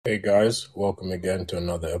Hey guys, welcome again to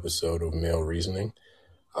another episode of Male Reasoning.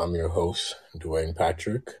 I'm your host, Dwayne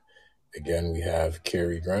Patrick. Again, we have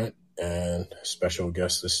Carrie Grant and special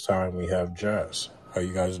guest this time we have Jazz. How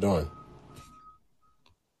you guys doing?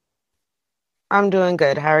 I'm doing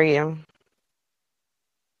good. How are you?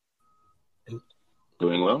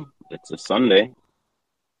 Doing well. It's a Sunday.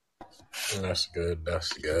 That's good.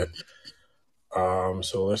 That's good.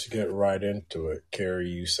 So let's get right into it. Carrie,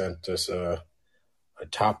 you sent us a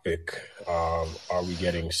topic. Are we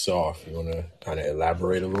getting soft? You want to kind of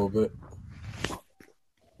elaborate a little bit?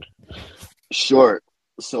 Sure.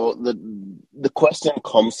 So the question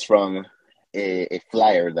comes from a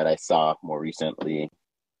flyer that I saw more recently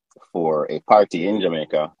for a party in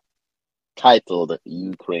Jamaica titled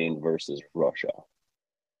Ukraine versus Russia.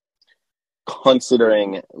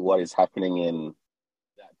 Considering what is happening in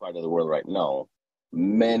that part of the world right now,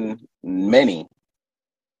 many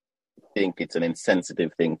think it's an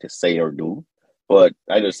insensitive thing to say or do. But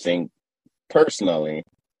I just think personally,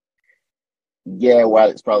 yeah, while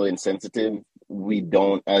it's probably insensitive, we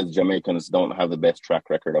don't, as Jamaicans, don't have the best track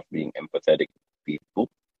record of being empathetic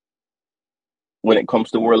people when it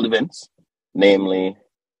comes to world events, namely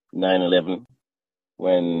 9/11,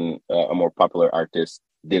 when a more popular artist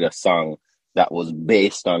did a song that was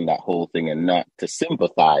based on that whole thing and not to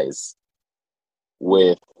sympathize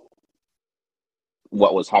with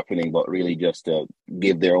what was happening, but really just to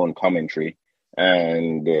give their own commentary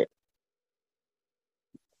and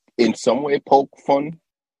in some way poke fun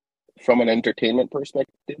from an entertainment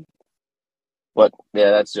perspective. But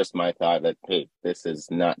yeah, that's just my thought that, hey, this is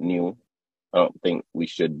not new. I don't think we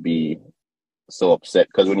should be so upset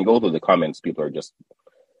because when you go through the comments, people are just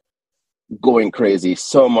going crazy.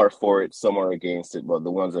 Some are for it, some are against it, but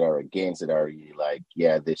the ones that are against it are really like,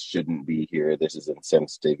 yeah, this shouldn't be here. This is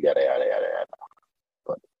insensitive, yada yada yada yada.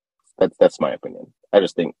 But that's my opinion. I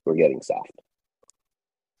just think we're getting soft.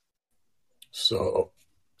 So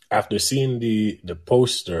after seeing the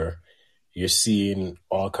poster, you're seeing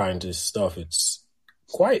all kinds of stuff. It's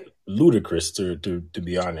quite ludicrous to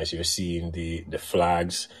be honest. You're seeing the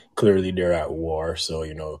flags. Clearly they're at war, so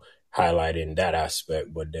highlighting that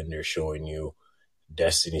aspect, but then they're showing you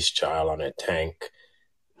Destiny's Child on a tank,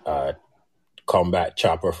 uh combat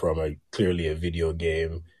chopper from a clearly a video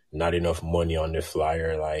game, not enough money on the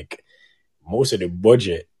flyer. Like most of the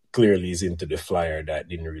budget clearly is into the flyer that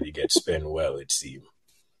didn't really get spent well, it seemed.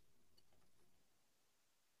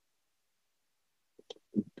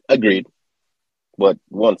 Agreed. But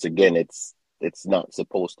once again, it's not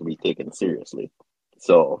supposed to be taken seriously.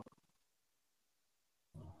 So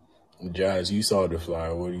Jazz, you saw the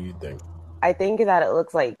flyer. What do you think? I think that it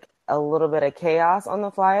looks like a little bit of chaos on the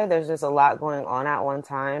flyer. There's just a lot going on at one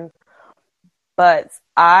time. But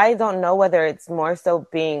I don't know whether it's more so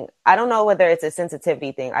I don't know whether it's a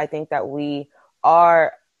sensitivity thing. I think that we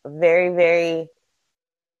are very, very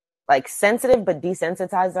like sensitive but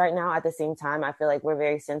desensitized right now at the same time. I feel like we're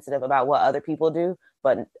very sensitive about what other people do,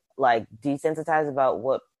 but like desensitized about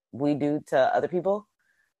what we do to other people.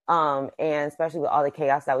 And especially with all the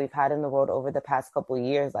chaos that we've had in the world over the past couple of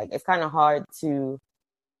years, like it's kind of hard to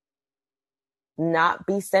not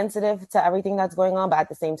be sensitive to everything that's going on, but at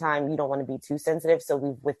the same time you don't want to be too sensitive, so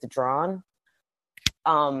we've withdrawn.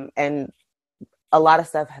 And a lot of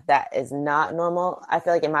stuff that is not normal. I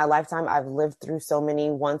feel like in my lifetime I've lived through so many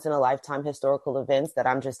once in a lifetime historical events that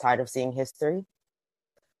I'm just tired of seeing history.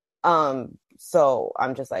 So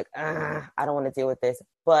I'm just like, I don't want to deal with this.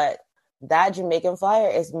 But that Jamaican flyer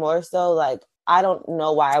is more so like, I don't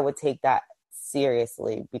know why I would take that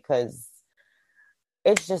seriously because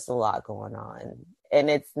it's just a lot going on. And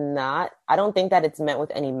it's not, I don't think that it's meant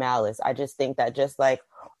with any malice. I just think that just like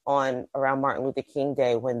on around Martin Luther King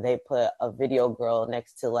Day, when they put a video girl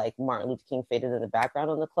next to like Martin Luther King faded in the background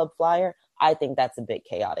on the club flyer, I think that's a bit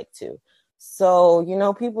chaotic too. So,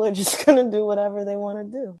 people are just going to do whatever they want to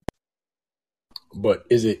do. But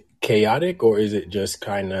is it chaotic or is it just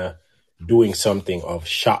kind of doing something of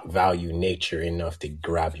shock value nature enough to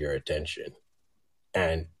grab your attention?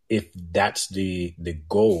 And if that's the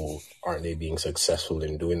goal, aren't they being successful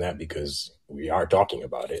in doing that because we are talking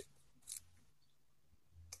about it?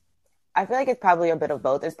 I feel like it's probably a bit of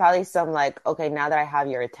both. It's probably some like, okay, now that I have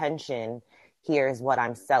your attention, here's what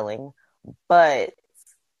I'm selling. But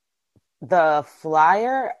the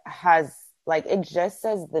flyer has like it just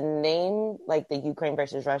says the name, like the Ukraine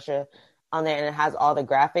versus Russia on there, and it has all the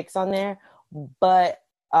graphics on there. But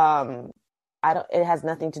I don't it has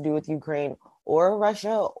nothing to do with Ukraine or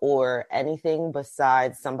Russia or anything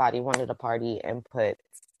besides somebody wanted a party and put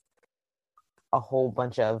a whole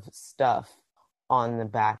bunch of stuff on the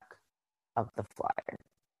back of the flyer.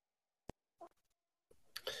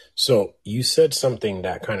 So you said something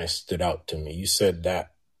that kind of stood out to me. You said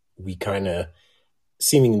that we kind of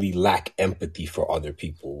seemingly lack empathy for other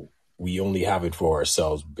people. We only have it for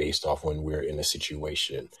ourselves based off when we're in a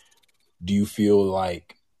situation. Do you feel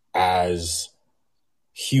like as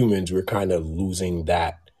humans, we're kind of losing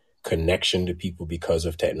that connection to people because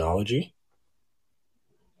of technology?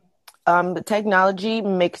 The technology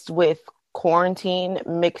mixed with quarantine,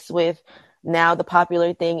 mixed with now the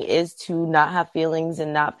popular thing is to not have feelings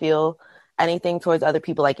and not feel anything towards other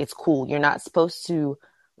people. Like it's cool. You're not supposed to,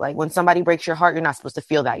 like when somebody breaks your heart, you're not supposed to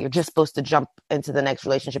feel that. You're just supposed to jump into the next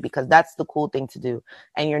relationship because that's the cool thing to do.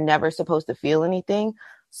 And you're never supposed to feel anything.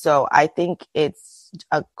 So I think it's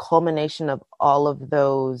a culmination of all of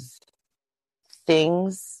those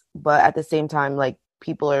things, but at the same time, like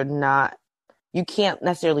people are not, you can't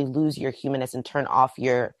necessarily lose your humanness and turn off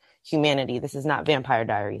your humanity. This is not Vampire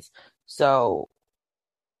Diaries. So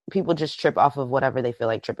people just trip off of whatever they feel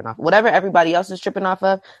like tripping off. Whatever everybody else is tripping off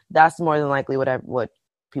of, that's more than likely what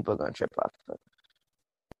people are going to trip off of.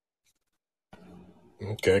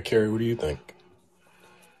 Okay, Carrie, what do you think?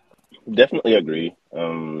 Definitely agree.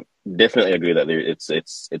 Definitely agree that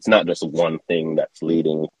it's not just one thing that's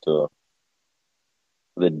leading to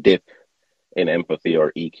the dip in empathy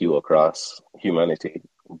or EQ across humanity.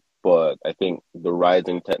 But I think the rise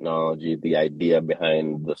in technology, the idea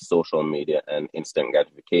behind the social media and instant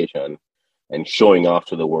gratification and showing off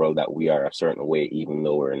to the world that we are a certain way, even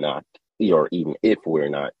though we're not, or even if we're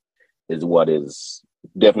not, is what is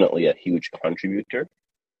definitely a huge contributor.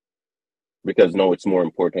 Because no, it's more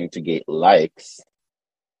important to get likes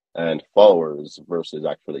and followers versus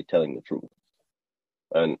actually telling the truth.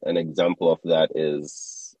 And an example of that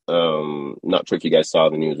is, not sure if you guys saw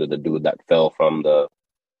the news of the dude that fell from the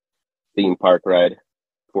theme park ride,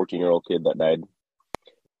 14-year-old kid that died.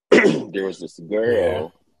 There was this Yeah.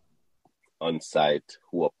 girl on site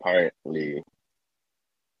who apparently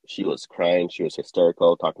she was crying, she was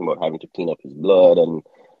hysterical, talking about having to clean up his blood, and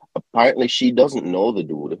apparently she doesn't know the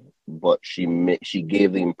dude, but she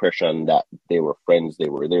gave the impression that they were friends, they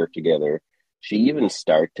were there together. She even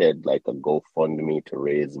started like a GoFundMe to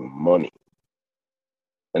raise money.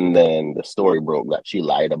 And then the story broke that she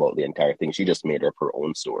lied about the entire thing. She just made up her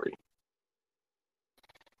own story.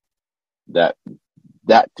 That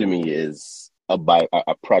that to me is a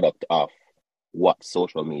product of what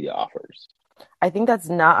social media offers. I think that's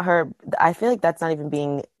not her. I feel like that's not even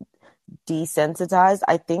being desensitized.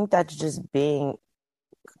 I think that's just being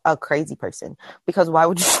a crazy person because why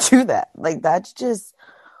would you do that? Like that's just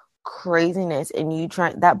craziness. And you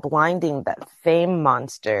try that blinding, that fame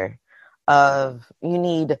monster of you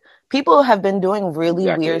need people have been doing really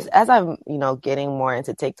Exactly. weird as I'm, getting more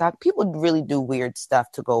into TikTok, people really do weird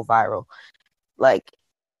stuff to go viral. Like,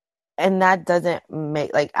 and that doesn't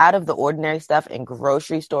make like out of the ordinary stuff in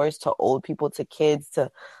grocery stores to old people to kids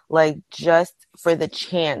to like just for the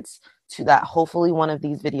chance to that hopefully one of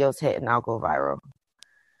these videos hit and I'll go viral.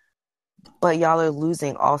 But y'all are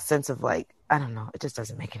losing all sense of like, I don't know, it just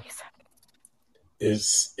doesn't make any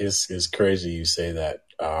sense. It's crazy you say that.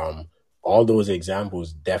 All those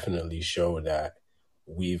examples definitely show that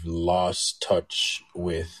we've lost touch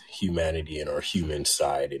with humanity and our human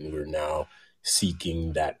side, and we're now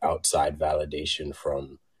seeking that outside validation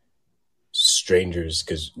from strangers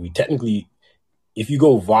because we technically, if you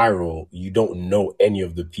go viral, you don't know any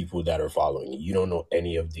of the people that are following you. You don't know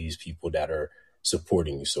any of these people that are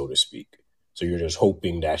supporting you, so to speak. So you're just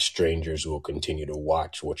hoping that strangers will continue to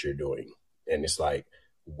watch what you're doing. And it's like,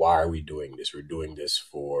 why are we doing this? We're doing this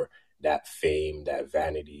for that fame, that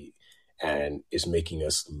vanity, and it's making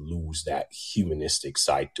us lose that humanistic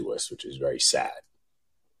side to us, which is very sad.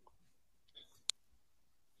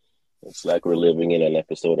 It's like we're living in an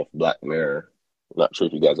episode of Black Mirror. Not sure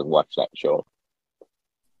if you guys have watched that show.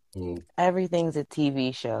 Everything's a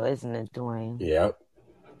TV show, isn't it, Dwayne? Yep.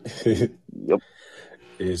 Yep.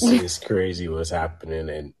 It's crazy what's happening.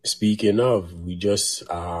 And speaking of, we just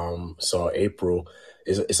saw April.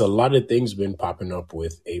 It's a lot of things been popping up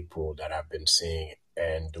with April that I've been seeing.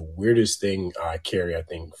 And the weirdest thing, Carrie, I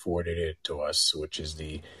think, forwarded it to us, which is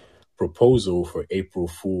the proposal for April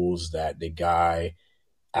Fools that the guy,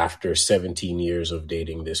 after 17 years of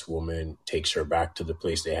dating this woman, takes her back to the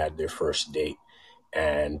place they had their first date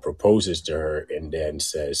and proposes to her and then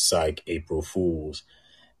says, "Psych, April Fools."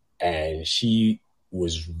 And she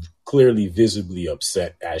was clearly visibly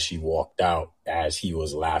upset as she walked out as he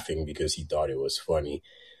was laughing because he thought it was funny.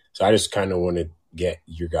 So I just kind of want to get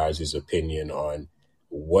your guys' opinion on,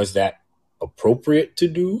 was that appropriate to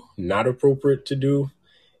do, not appropriate to do?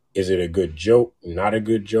 Is it a good joke, not a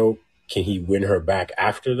good joke? Can he win her back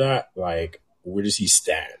after that? Like, where does he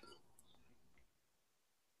stand?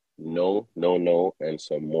 no, no, no, and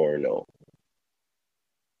some more no.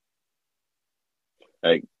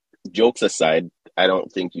 Like, jokes aside, I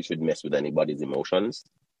don't think you should mess with anybody's emotions,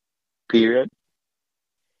 period.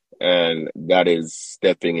 And that is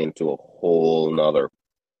stepping into a whole nother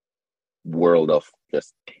world of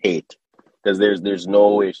just hate. Because there's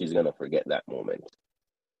no way she's gonna forget that moment.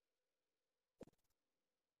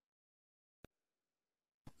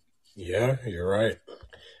 Yeah, you're right.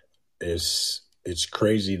 It's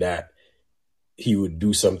crazy that he would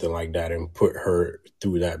do something like that and put her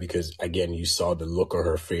through that, because again, you saw the look on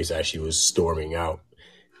her face as she was storming out.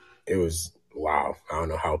 It was wow. I don't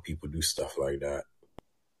know how people do stuff like that.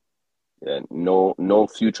 Yeah, no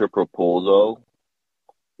future proposal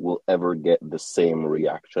will ever get the same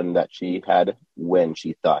reaction that she had when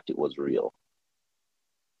she thought it was real.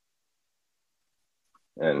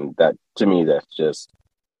 And that, to me, that's just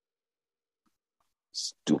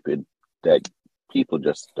stupid. That people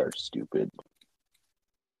just are stupid.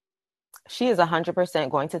 She is 100%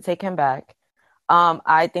 going to take him back.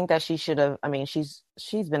 I think that she should have. I mean, she's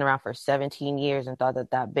been around for 17 years and thought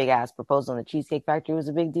that big ass proposal in the Cheesecake Factory was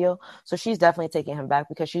a big deal. So she's definitely taking him back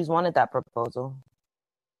because she's wanted that proposal.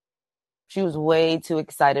 She was way too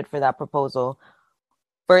excited for that proposal.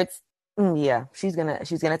 She's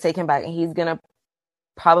gonna take him back, and he's gonna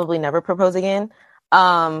probably never propose again,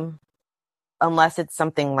 unless it's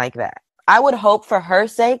something like that. I would hope for her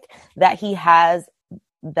sake that he has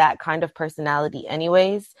that kind of personality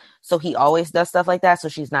anyways, so he always does stuff like that, so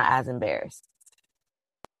she's not as embarrassed.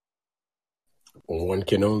 One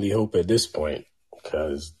can only hope at this point,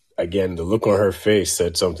 because again, the look on her face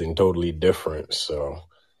said something totally different. So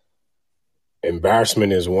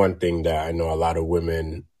embarrassment is one thing that I know a lot of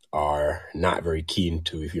women are not very keen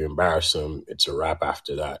to. If you embarrass them, it's a wrap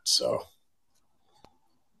after that. So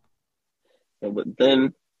Yeah, but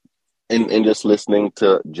then in just listening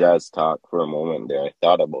to Jazz talk for a moment there, I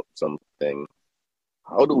thought about something.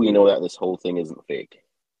 How do we know that this whole thing isn't fake?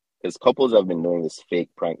 Because couples have been doing this fake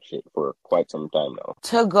prank shit for quite some time now.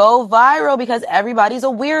 To go viral because everybody's a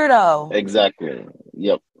weirdo. Exactly.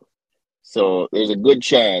 Yep. So there's a good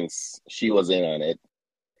chance she was in on it.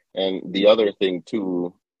 And the other thing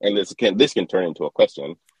too, and this can turn into a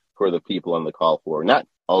question for the people on the call who are not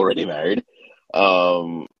already married.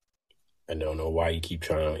 I don't know why you keep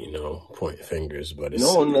trying to, point fingers, but it's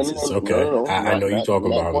okay. No, I know you're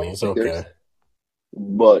talking about me. It's fingers. Okay.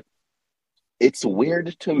 But it's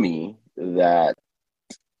weird to me that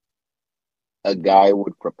a guy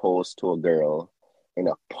would propose to a girl in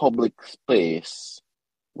a public space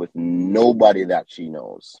with nobody that she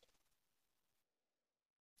knows.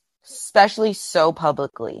 Especially so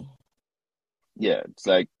publicly. Yeah, it's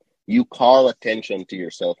like you call attention to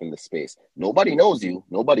yourself in the space. Nobody knows you.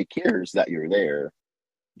 Nobody cares that you're there,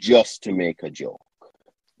 just to make a joke.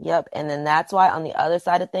 Yep. And then that's why on the other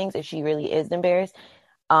side of things, if she really is embarrassed,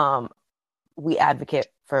 we advocate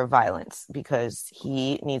for violence because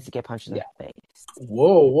he needs to get punched in the face.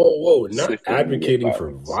 Whoa. Not advocating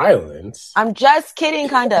for violence. I'm just kidding,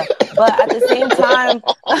 kind of. But at the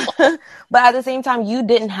same time, you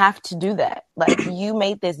didn't have to do that. Like, you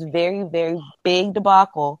made this very, very big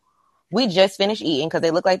debacle. We just finished eating because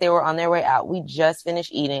they looked like they were on their way out. We just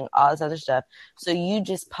finished eating, all this other stuff. So you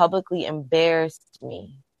just publicly embarrassed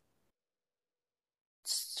me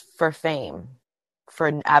for fame,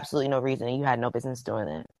 for absolutely no reason. And you had no business doing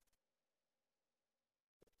that.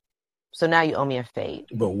 So now you owe me a fade.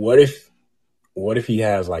 But what if he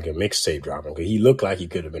has like a mixtape dropping? Because he looked like he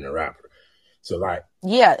could have been a rapper. So like,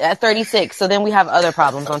 yeah, at 36. So then we have other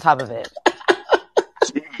problems on top of it.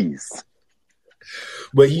 Jeez.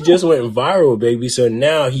 But he just went viral, baby. So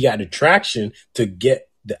now he got the traction to get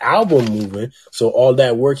the album moving. So all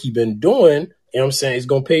that work he been doing, you know what I'm saying, is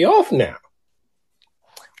going to pay off now.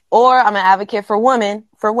 Or I'm an advocate for women.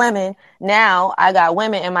 Now I got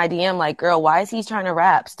women in my DM like, girl, why is he trying to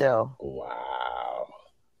rap still? Wow.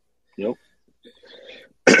 Yep.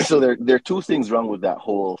 So there are two things wrong with that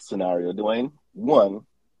whole scenario, Dwayne. One,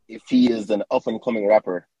 if he is an up and coming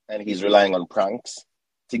rapper and he's relying on pranks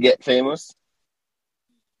to get famous,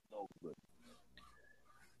 no good.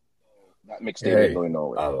 That mixtape ain't going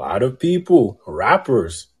nowhere. A lot of people,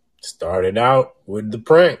 rappers, started out with the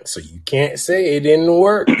prank, so you can't say it didn't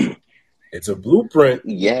work. It's a blueprint.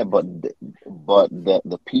 Yeah, but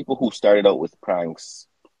the people who started out with pranks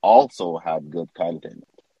also had good content.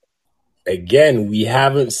 Again, we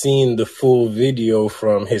haven't seen the full video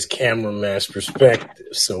from his cameraman's perspective,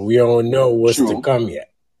 so we don't know what's to come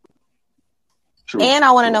yet. True. And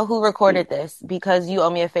I want to know who recorded this, because you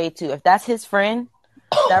owe me a fade too. If that's his friend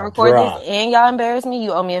that recorded this and y'all embarrassed me,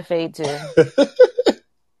 you owe me a fade too.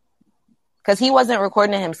 because he wasn't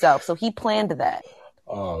recording it himself, so he planned that.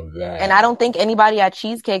 Oh man! And I don't think anybody at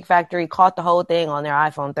Cheesecake Factory caught the whole thing on their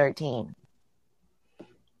iPhone 13.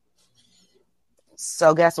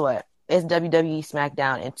 So guess what? It's WWE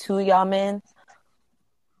SmackDown, and two of y'all men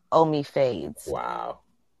owe me fades. Wow.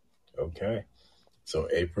 Okay. So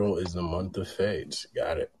April is the month of fades.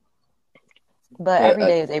 Got it. But every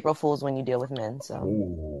day is April Fool's when you deal with men. So.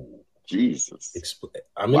 Ooh, Jesus.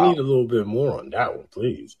 I'm gonna need a little bit more on that one,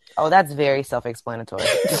 please. Oh, that's very self-explanatory.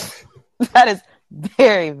 That is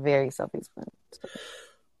very, very self-explanatory.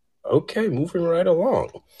 Okay, moving right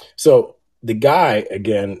along. So the guy,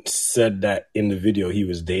 again, said that in the video he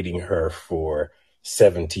was dating her for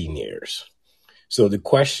 17 years. So the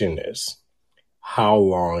question is, how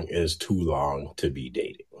long is too long to be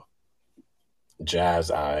dating? Jazz,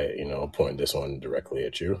 I point this one directly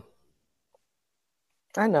at you.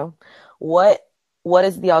 I know. What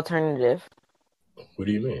is the alternative? What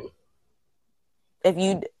do you mean?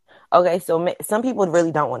 So some people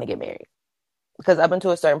really don't want to get married. Because up until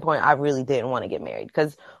a certain point, I really didn't want to get married.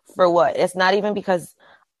 Because for what? It's not even because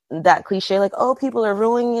that cliche, like, oh, people are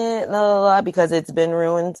ruining it, blah, blah, blah, because it's been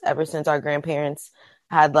ruined ever since our grandparents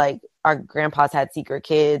had, like, our grandpas had secret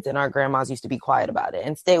kids and our grandmas used to be quiet about it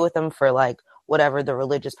and stay with them for, like, whatever the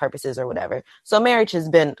religious purposes or whatever. So marriage has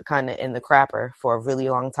been kind of in the crapper for a really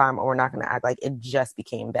long time, or we're not going to act like it just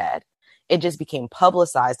became bad. It just became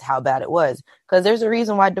publicized how bad it was. Because there's a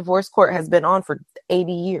reason why divorce court has been on for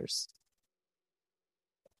 80 years.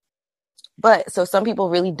 But so some people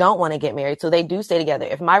really don't want to get married. So they do stay together.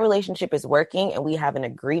 If my relationship is working and we have an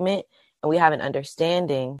agreement and we have an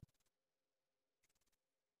understanding,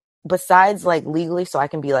 besides like legally, so I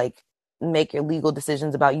can be like, make your legal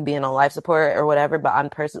decisions about you being on life support or whatever. But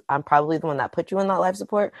I'm probably the one that put you in that life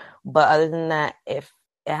support. But other than that, if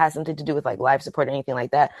it has something to do with like life support or anything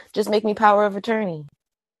like that, just make me power of attorney.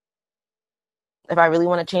 If I really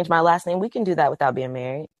want to change my last name, we can do that without being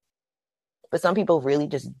married. But some people really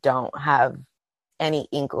just don't have any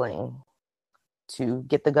inkling to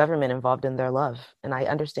get the government involved in their love. And I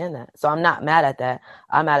understand that. So I'm not mad at that.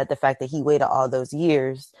 I'm mad at the fact that he waited all those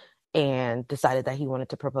years and decided that he wanted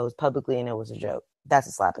to propose publicly and it was a joke. That's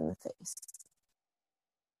a slap in the face.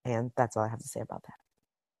 And that's all I have to say about that.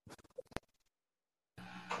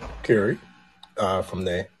 Carrie, from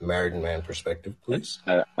the married man perspective, please.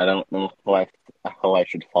 I don't know how I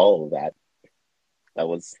should follow that. That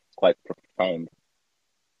was quite profound.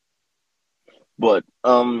 But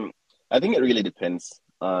I think it really depends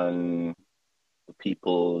on the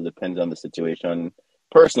people, depends on the situation.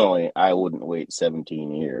 Personally, I wouldn't wait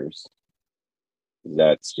 17 years.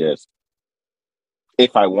 That's just,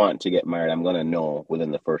 if I want to get married, I'm going to know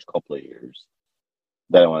within the first couple of years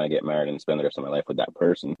that I want to get married and spend the rest of my life with that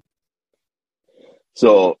person.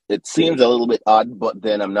 So it seems a little bit odd, but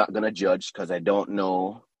then I'm not going to judge because I don't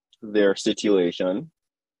know their situation.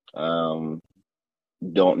 Don't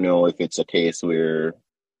know if it's a case where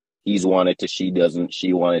he's wanted to, she doesn't,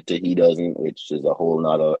 she wanted to, he doesn't, which is a whole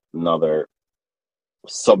another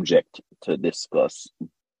subject to discuss.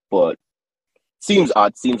 But seems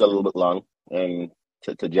odd, seems a little bit long. And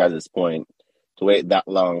to Jazz's point, to wait that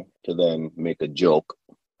long to then make a joke,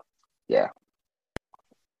 yeah,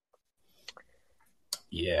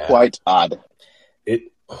 quite odd.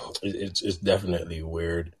 It's definitely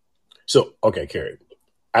weird. So, okay, Carrie,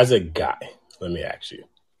 as a guy, let me ask you.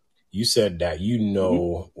 You said that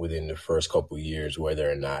within the first couple of years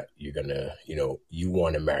whether or not you're gonna, you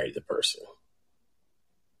want to marry the person.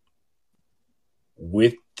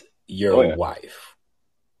 With your wife,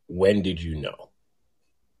 when did you know?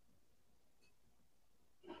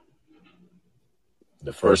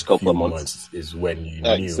 The first couple of months is when you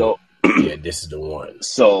knew. So, yeah, this is the one.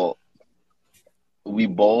 So we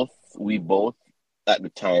both at the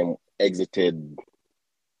time exited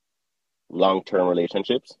long-term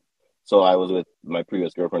relationships. So I was with my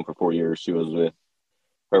previous girlfriend for 4 years. She was with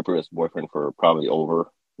her previous boyfriend for probably over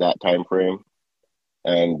that time frame.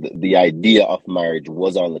 And the idea of marriage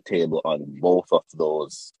was on the table on in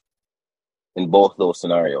both those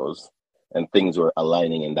scenarios. And things were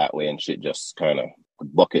aligning in that way, and shit just kind of, the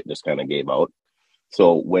bucket just kind of gave out.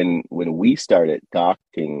 So when we started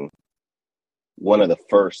talking, one of the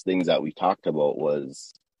first things that we talked about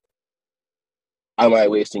was, am I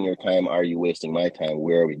wasting your time? Are you wasting my time?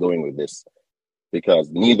 Where are we going with this? Because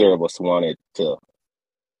neither of us wanted to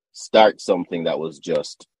start something that was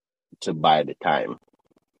just to buy the time.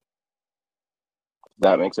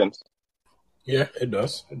 Does that make sense? Yeah, it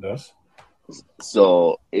does. It does.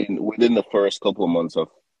 So within the first couple of months of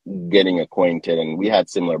getting acquainted, and we had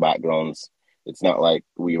similar backgrounds, it's not like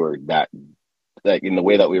we were that, like in the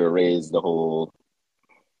way that we were raised, the whole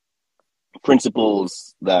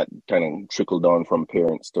principles that kind of trickled down from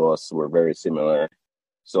parents to us were very similar.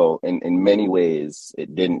 So in many ways,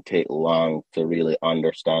 it didn't take long to really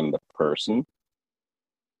understand the person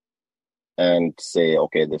and say,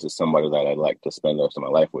 okay, this is somebody that I'd like to spend the rest of my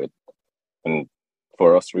life with. And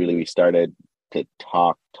for us, really, we started to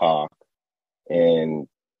talk in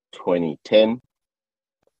 2010.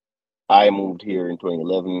 I moved here in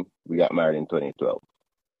 2011. We got married in 2012.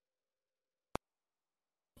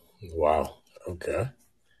 Wow. Okay.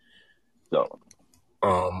 So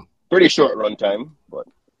Um, pretty short run time, but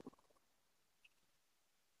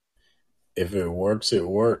if it works, it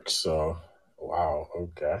works. So, wow.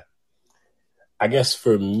 Okay. I guess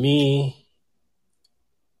for me,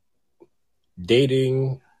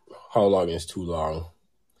 dating, how long is too long?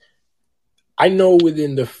 I know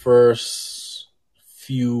within the first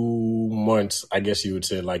few months, I guess you would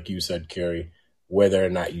say, like you said, Carrie, whether or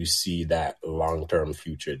not you see that long-term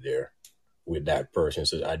future there with that person.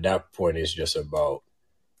 So at that point, it's just about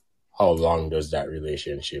how long does that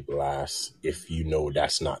relationship last if you know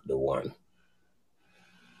that's not the one.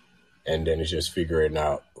 And then it's just figuring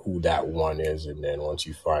out who that one is. And then once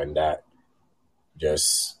you find that,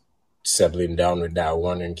 just settling down with that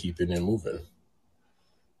one and keeping it moving.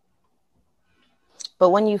 But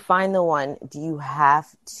when you find the one, do you have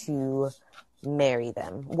to marry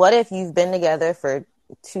them? What if you've been together for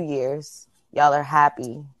 2 years, y'all are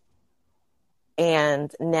happy,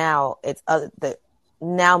 and now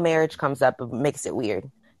now marriage comes up and makes it weird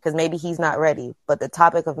because maybe he's not ready, but the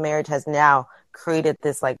topic of marriage has now created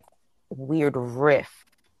this like weird rift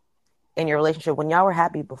in your relationship when y'all were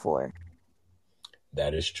happy before.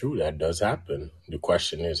 That is true. That does happen. The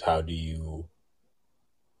question is, how do you,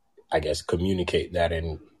 I guess, communicate that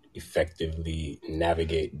and effectively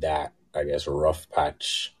navigate that, I guess, rough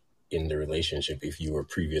patch in the relationship if you were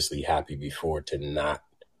previously happy before to not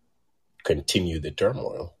continue the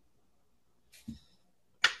turmoil?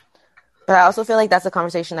 But I also feel like that's a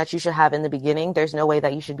conversation that you should have in the beginning. There's no way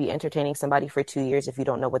that you should be entertaining somebody for 2 years if you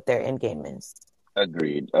don't know what their end game is.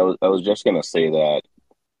 agreed. I was just gonna say that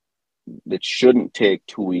it shouldn't take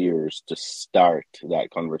 2 years to start that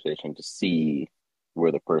conversation to see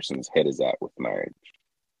where the person's head is at with marriage.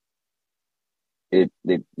 It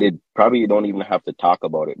probably you don't even have to talk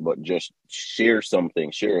about it, but just share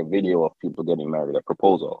something, share a video of people getting married, a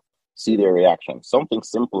proposal, see their reaction. Something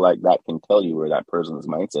simple like that can tell you where that person's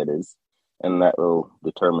mindset is, and that will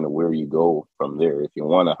determine where you go from there if you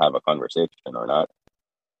want to have a conversation or not.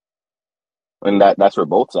 And that's for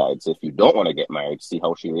both sides. If you don't want to get married, see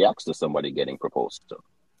how she reacts to somebody getting proposed to.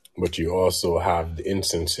 But you also have the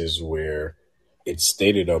instances where it's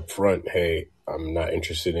stated up front, hey, I'm not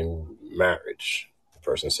interested in marriage. The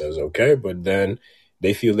person says, okay, but then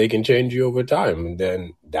they feel they can change you over time. And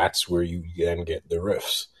then that's where you then get the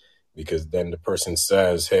rifts. Because then the person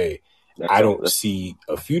says, hey, I don't see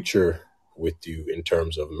a future with you in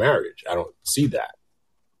terms of marriage. I don't see that.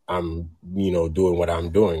 I'm, doing what I'm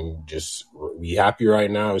doing. Just be happy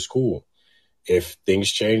right now. It's cool. If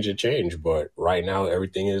things change, it change. But right now,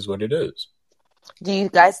 everything is what it is. Do you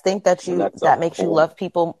guys think that that makes you love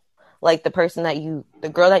people, like the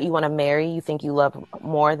girl that you want to marry, you think you love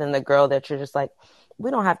more than the girl that you're just like,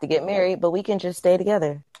 we don't have to get married, but we can just stay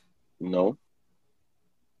together? No.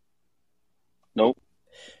 Nope.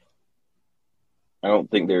 I don't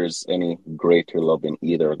think there's any greater love in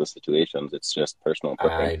either of the situations. It's just personal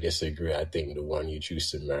preference. I disagree. I think the one you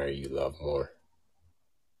choose to marry, you love more.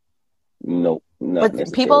 Nope. Not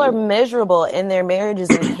but people are miserable in their marriages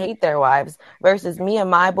and hate their wives versus me and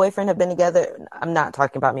my boyfriend have been together. I'm not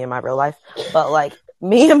talking about me in my real life, but like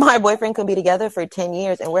me and my boyfriend can be together for 10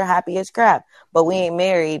 years and we're happy as crap, but we ain't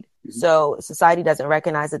married. So society doesn't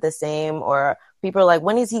recognize it the same, or people are like,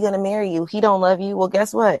 when is he going to marry you? He don't love you. Well,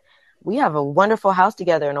 guess what? We have a wonderful house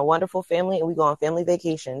together and a wonderful family, and we go on family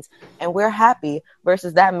vacations and we're happy,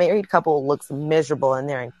 versus that married couple looks miserable and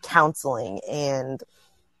they're in counseling and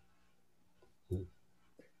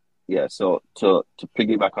yeah. So to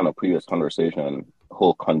piggyback on a previous conversation,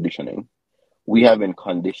 whole conditioning, we have been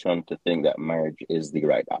conditioned to think that marriage is the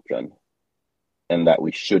right option and that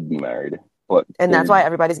we should be married. And that's why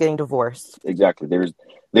everybody's getting divorced. Exactly.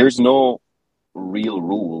 There's no real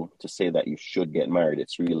rule to say that you should get married.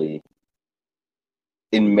 It's really,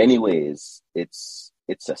 in many ways, it's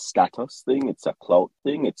a status thing, it's a clout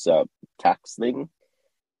thing, it's a tax thing.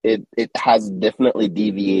 It has definitely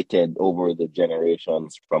deviated over the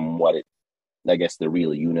generations from what I guess the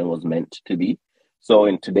real union was meant to be. So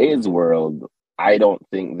in today's world, I don't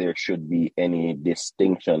think there should be any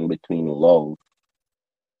distinction between love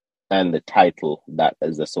and the title that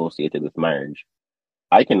is associated with marriage.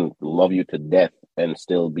 I can love you to death and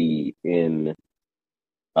still be in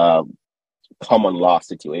a common law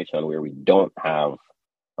situation where we don't have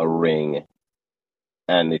a ring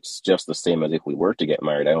and it's just the same as if we were to get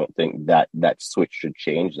married. I don't think that switch should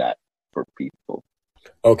change that for people.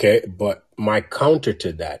 Okay, but my counter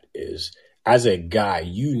to that is, as a guy,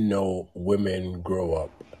 women grow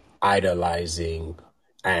up idolizing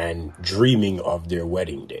and dreaming of their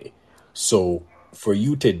wedding day. So for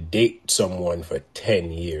you to date someone for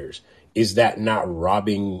 10 years, is that not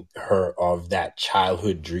robbing her of that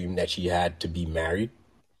childhood dream that she had to be married?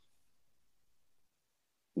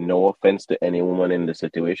 No offense to any woman in the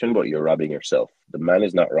situation, but you're robbing yourself. The man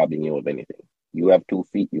is not robbing you of anything. You have 2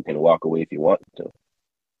 feet. You can walk away if you want to.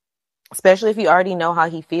 Especially if you already know how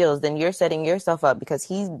he feels, then you're setting yourself up because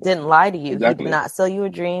he didn't lie to you. Exactly. He did not sell you a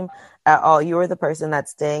dream at all. You were the person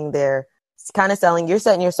that's staying there, kind of you're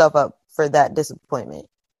setting yourself up for that disappointment.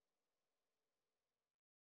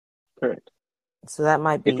 Correct. So that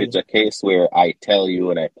might be. If it's a case where I tell you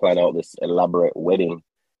and I plan out this elaborate wedding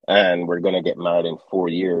and we're going to get married in 4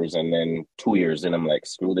 years, and then 2 years in, I'm like,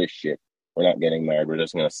 screw this shit. We're not getting married. We're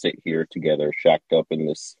just going to sit here together, shacked up in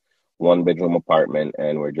this 1-bedroom apartment,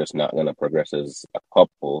 and we're just not going to progress as a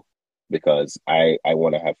couple because I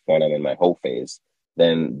want to have fun. I'm in my whole phase.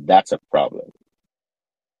 Then that's a problem.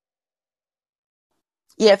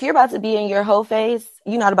 Yeah, if you're about to be in your whole phase,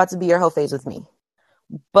 you're not about to be your whole phase with me.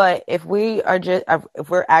 But if we're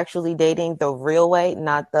actually dating the real way,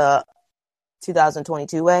 not the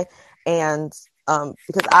 2022 way, and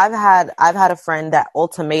because I've had a friend that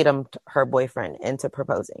ultimatumed her boyfriend into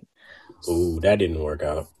proposing. Ooh, that didn't work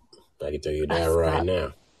out. I can tell you that right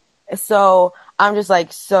now. So I'm just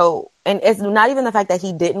like, and it's not even the fact that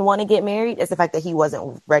he didn't want to get married, it's the fact that he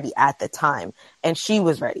wasn't ready at the time and she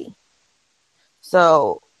was ready.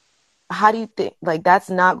 So how do you think, like, that's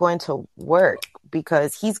not going to work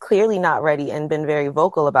because he's clearly not ready and been very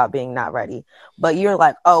vocal about being not ready. But you're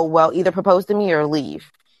like, oh, well, either propose to me or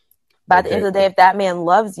leave. But at the end of the day, if that man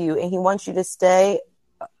loves you and he wants you to stay,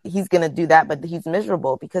 he's going to do that, but he's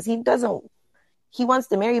miserable because he wants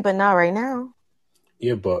to marry, but not right now.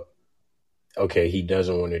 Yeah, but okay, he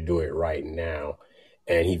doesn't want to do it right now.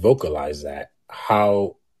 And he vocalized that.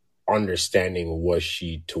 How understanding was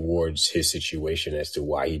she towards his situation as to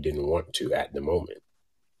why he didn't want to at the moment?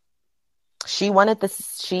 She wanted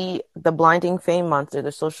the blinding fame monster,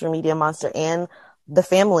 the social media monster, and the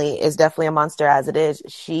family is definitely a monster as it is.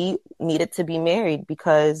 She needed to be married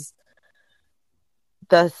because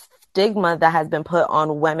the stigma that has been put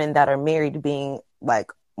on women that are married being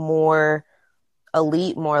like more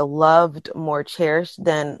elite, more loved, more cherished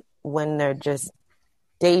than when they're just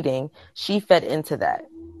dating, she fed into that.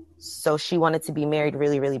 So she wanted to be married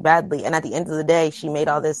really, really badly. And at the end of the day, she made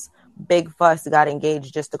all this big fuss, got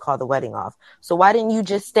engaged just to call the wedding off. So why didn't you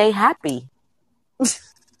just stay happy?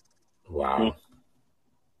 Wow.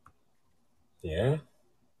 Yeah.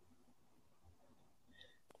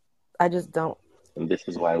 I just don't. And this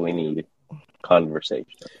is why we need conversation.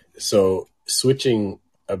 So switching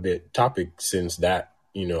a bit topic, since that,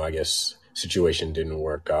 I guess situation didn't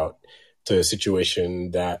work out, to a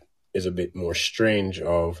situation that is a bit more strange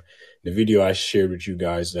of the video I shared with you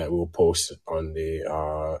guys that we'll post on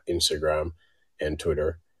the Instagram and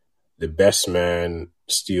Twitter. The best man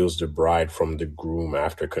steals the bride from the groom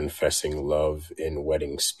after confessing love in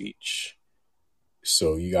wedding speech.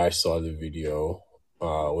 So you guys saw the video.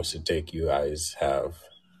 What's the take you guys have?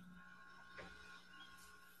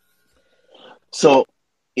 So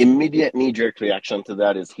immediate knee-jerk reaction to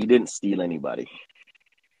that is he didn't steal anybody.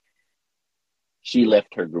 She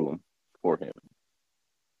left her groom for him.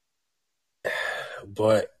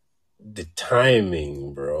 But the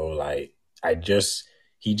timing, bro, like he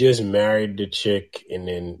just married the chick and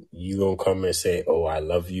then you gonna come and say, oh, I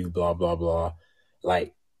love you, blah, blah, blah.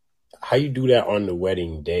 Like, how you do that on the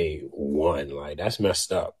wedding day one? Like, that's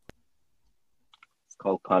messed up. It's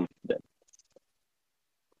called confidence.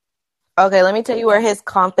 Okay, let me tell you where his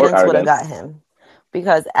confidence would have got him.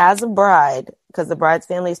 Because as a bride, because the bride's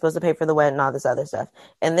family is supposed to pay for the wedding and all this other stuff,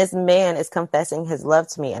 and this man is confessing his love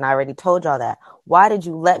to me, and I already told y'all that. Why did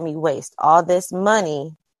you let me waste all this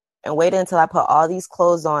money and wait until I put all these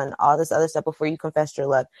clothes on, all this other stuff before you confessed your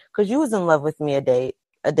love? Because you was in love with me a day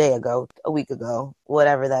ago, a week ago,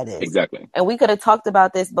 whatever that is. Exactly. And we could have talked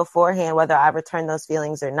about this beforehand, whether I returned those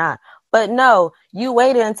feelings or not. But no, you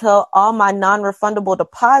waited until all my non-refundable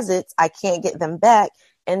deposits, I can't get them back.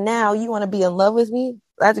 And now you want to be in love with me?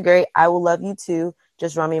 That's great. I will love you too.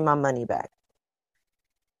 Just run me my money back.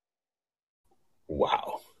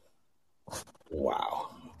 Wow.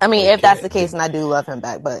 I mean, if that's the case, and I do love him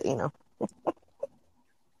back, but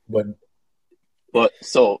But But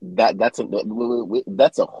so that's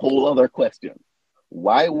a whole other question.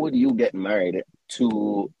 Why would you get married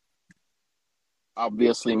to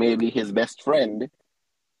obviously maybe his best friend?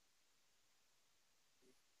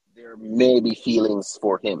 There may be feelings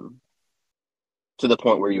for him to the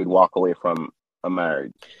point where you'd walk away from a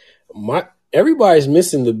marriage. Everybody's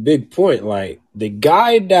missing the big point. Like the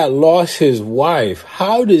guy that lost his wife,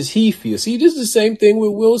 how does he feel? See, this is the same thing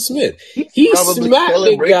with Will Smith. He Probably smacked the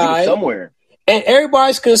celebrating guy, somewhere. and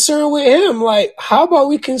everybody's concerned with him. Like, how about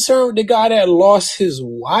we concerned with the guy that lost his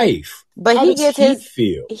wife? But how he does gets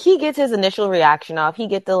feel? He gets his initial reaction off. He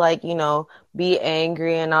get to, like, you know, be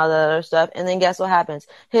angry and all that other stuff. And then guess what happens?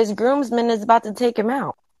 His groomsman is about to take him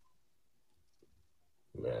out.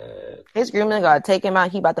 Man. His groomsman got to take him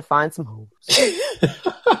out. He about to find some hoes.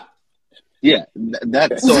 Yeah,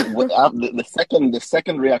 that's so. The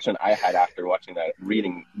second reaction I had after watching that,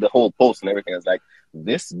 reading the whole post and everything, is like,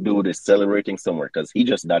 this dude is celebrating somewhere because he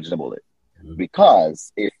just dodged a bullet.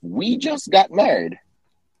 Because if we just got married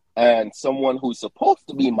and someone who's supposed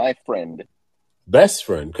to be my friend, best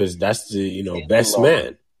friend, because that's the best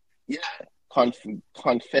man,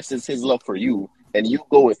 confesses his love for you, and you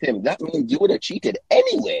go with him, that means you would have cheated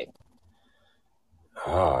anyway.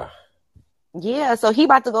 Yeah, so he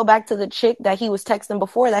about to go back to the chick that he was texting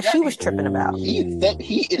before that she was tripping about.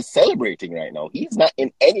 He is celebrating right now. He's not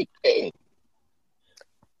in any pain.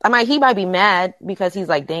 I mean, he might be mad because he's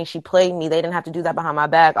like, dang, she played me. They didn't have to do that behind my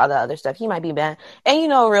back, all the other stuff. He might be mad. And,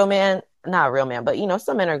 not a real man, but,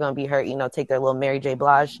 some men are going to be hurt, take their little Mary J.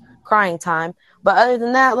 Blige crying time. But other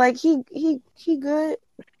than that, like, he good.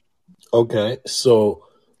 Okay, so...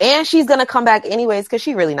 And she's going to come back anyways because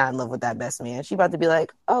she really not in love with that best man. She about to be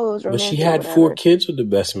like, oh, it was romantic. But she had 4 kids with the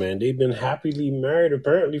best man. They've been happily married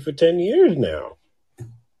apparently for 10 years now.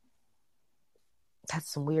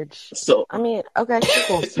 That's some weird shit. So, I mean, okay,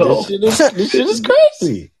 cool. This shit is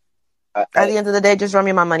crazy. At the end of the day, just run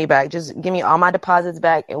me my money back. Just give me all my deposits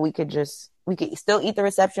back and we could still eat the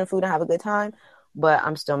reception food and have a good time. But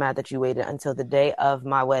I'm still mad that you waited until the day of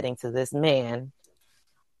my wedding to this man.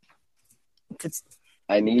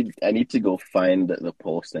 I need to go find the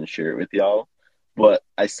post and share it with y'all. But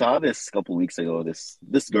I saw this a couple weeks ago.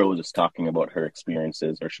 This girl was just talking about her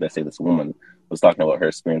experiences, or should I say this woman was talking about her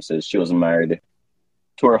experiences. She was married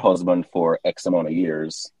to her husband for X amount of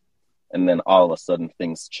years, and then all of a sudden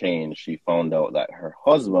things changed. She found out that her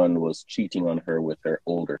husband was cheating on her with her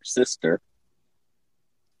older sister.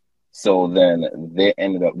 So then they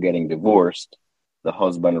ended up getting divorced. The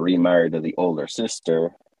husband remarried to the older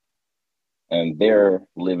sister, and they're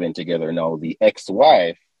living together now. The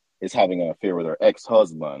ex-wife is having an affair with her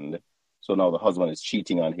ex-husband. So now the husband is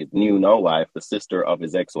cheating on his new wife, the sister of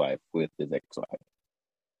his ex-wife, with his ex-wife.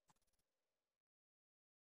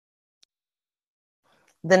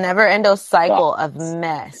 The never-ending cycle of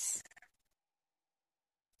mess.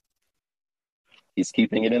 He's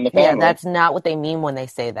keeping it in the family. Yeah, that's not what they mean when they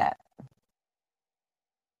say that.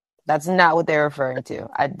 That's not what they're referring to.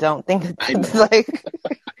 I don't think it's like...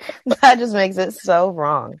 That just makes it so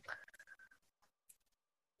wrong.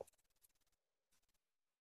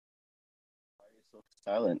 Why are you so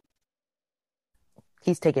silent?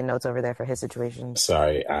 He's taking notes over there for his situation.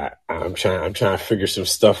 Sorry, I'm trying to figure some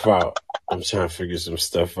stuff out. I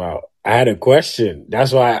had a question.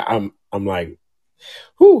 That's why I'm like,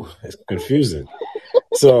 whew, it's confusing.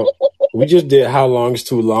 So we just did How Long's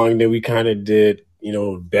Too Long. Then we kind of did,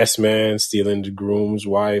 best man stealing the groom's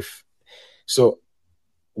wife. So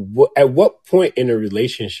at what point in a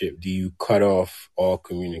relationship do you cut off all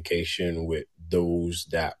communication with those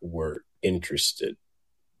that were interested?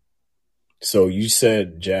 So you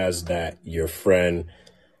said, Jazz, that your friend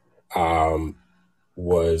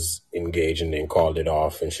was engaged and then called it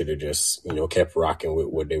off and should have just, kept rocking with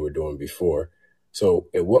what they were doing before. So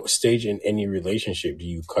at what stage in any relationship do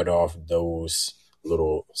you cut off those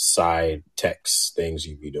little side text things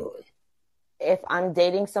you be doing? If I'm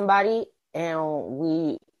dating somebody and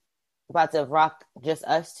we about to rock just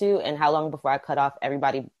us two, and how long before I cut off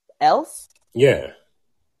everybody else? Yeah.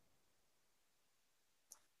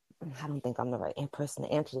 I don't think I'm the right person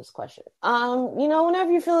to answer this question.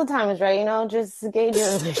 Whenever you feel the time is right, just gauge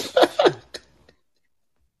your relationship.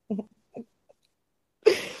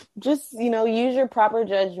 Just, use your proper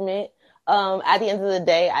judgment. At the end of the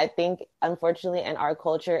day, I think, unfortunately, in our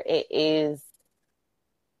culture, it is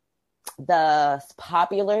the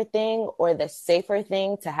popular thing or the safer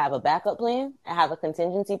thing to have a backup plan, to have a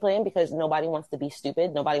contingency plan, because nobody wants to be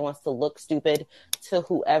stupid. Nobody wants to look stupid to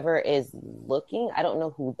whoever is looking. I don't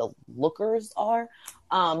know who the lookers are,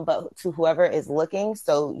 but to whoever is looking.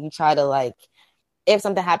 So you try to, like, if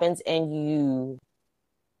something happens and you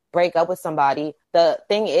break up with somebody, the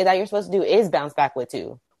thing is that you're supposed to do is bounce back with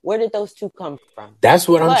two. Where did those two come from? That's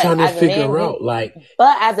what I'm trying to figure out.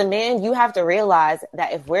 But as a man, you have to realize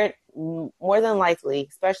that if we're more than likely,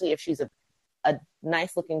 especially if she's a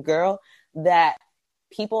nice looking girl, that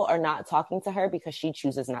people are not talking to her because she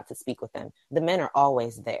chooses not to speak with them. The men are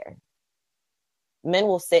always there. Men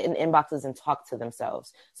will sit in inboxes and talk to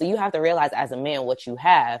themselves. So you have to realize as a man what you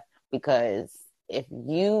have, because if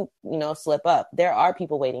you slip up, there are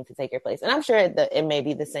people waiting to take your place. And I'm sure it may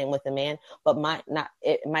be the same with a man, but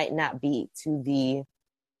it might not be to the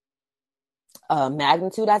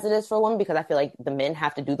magnitude as it is for a woman, because I feel like the men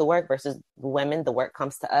have to do the work versus women, the work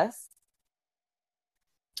comes to us.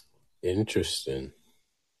 Interesting.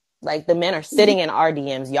 Like the men are sitting in our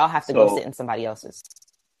DMs. Y'all have to go sit in somebody else's.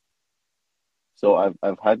 So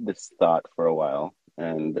I've had this thought for a while,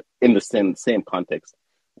 and in the same context,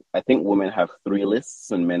 I think women have 3 lists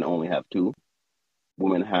and men only have 2.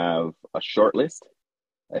 Women have a short list,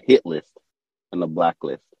 a hit list, and a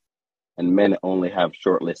blacklist. And men only have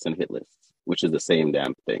short lists and hit lists, which is the same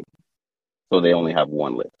damn thing. So they only have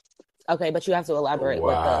 1 list. Okay, but you have to elaborate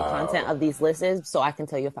what the content of these lists is so I can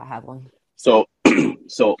tell you if I have one. So,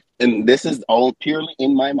 and this is all purely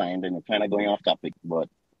in my mind, and I'm kind of going off topic, but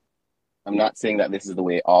I'm not saying that this is the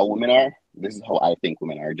way all women are. This is how I think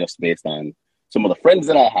women are, just based on some of the friends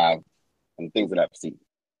that I have and things that I've seen.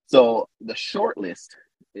 So the short list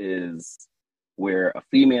is where a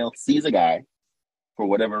female sees a guy, for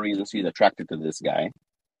whatever reason she's attracted to this guy,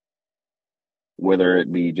 whether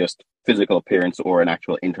it be just physical appearance or an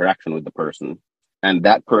actual interaction with the person, and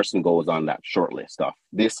that person goes on that short list of,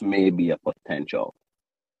 this may be a potential.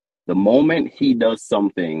 The moment he does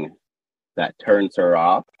something that turns her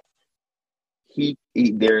off,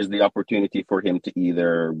 there's the opportunity for him to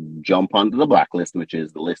either jump onto the blacklist, which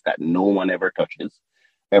is the list that no one ever touches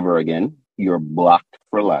ever again. You're blocked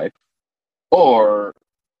for life. Or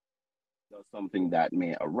does something that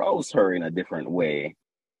may arouse her in a different way.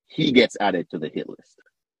 He gets added to the hit list,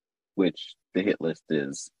 which the hit list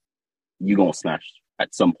is you gonna smash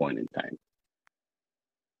at some point in time.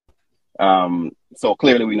 So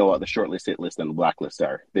clearly we know what the short list, hit list, and the blacklist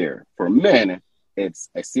are there. For men, it's,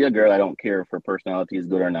 I see a girl, I don't care if her personality is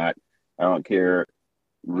good or not. I don't care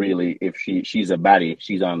really if she's a baddie,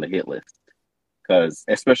 she's on the hit list. Because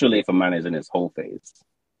especially if a man is in his whole phase,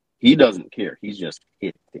 he doesn't care. He's just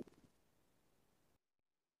hitting.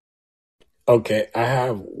 Okay, I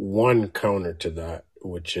have one counter to that,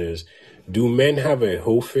 which is, do men have a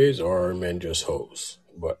hoe phase or are men just hoes?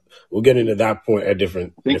 But we'll get into that point at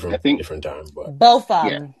different time. But both of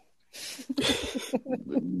them.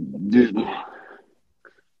 Dude,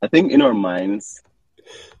 I think in our minds,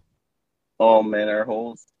 all men are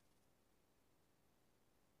hoes.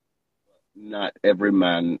 Not every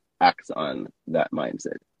man acts on that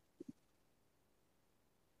mindset.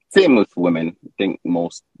 Same with women. I think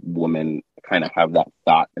most women kind of have that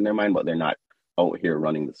thought in their mind, but they're not out here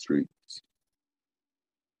running the streets.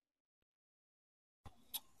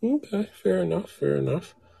 Okay, fair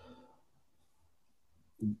enough.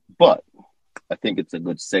 But I think it's a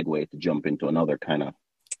good segue to jump into another kind of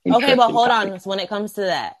okay, but hold topic. on. When it comes to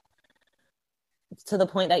that, to the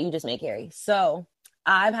point that you just made, Carrie. So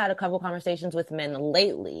I've had a couple conversations with men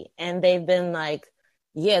lately, and they've been like,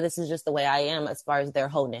 yeah, this is just the way I am as far as their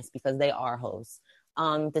wholeness, because they are hoes.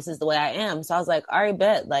 This is the way I am. So I was like, all right,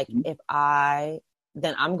 bet. Like,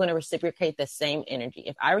 then I'm going to reciprocate the same energy.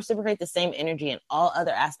 If I reciprocate the same energy in all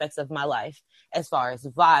other aspects of my life, as far as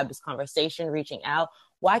vibes, conversation, reaching out,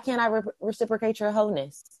 why can't I reciprocate your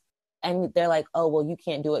wholeness? And they're like, oh, well, you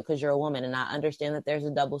can't do it because you're a woman. And I understand that there's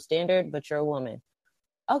a double standard, but you're a woman.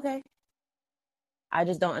 Okay. I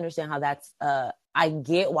just don't understand how that's, I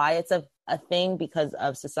get why it's a thing because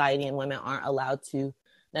of society, and women aren't allowed to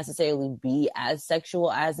necessarily be as sexual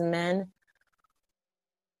as men.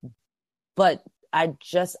 But I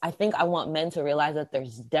think I want men to realize that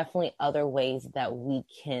there's definitely other ways that we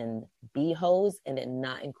can be hoes and it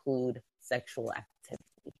not include sexual activity.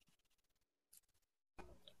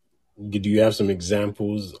 Do you have some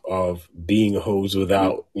examples of being hoes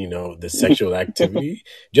without, the sexual activity?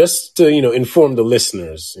 Just to, inform the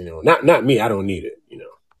listeners, not me, I don't need it,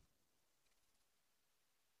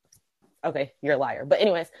 Okay, you're a liar. But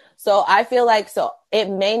anyways, so I feel like, so it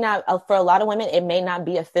may not, for a lot of women, it may not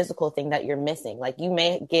be a physical thing that you're missing. Like you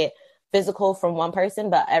may get physical from one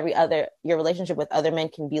person, but your relationship with other men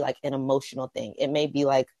can be like an emotional thing. It may be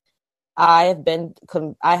like, I have been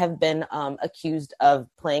accused of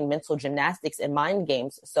playing mental gymnastics and mind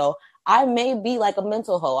games. So I may be like a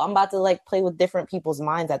mental hoe. I'm about to like play with different people's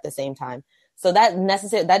minds at the same time. So that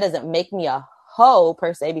doesn't make me a hoe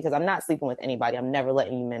per se, because I'm not sleeping with anybody. I'm never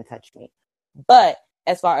letting you men touch me. But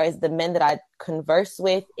as far as the men that I converse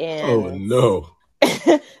with Oh and no.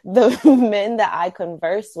 the men that I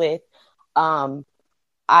converse with,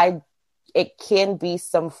 it can be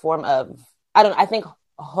some form of, I think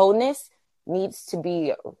wholeness needs to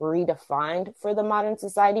be redefined for the modern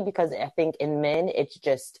society, because I think in men it's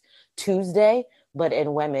just Tuesday, but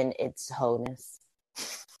in women it's wholeness.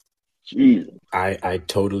 Jesus. I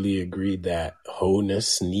totally agree that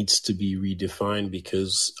wholeness needs to be redefined,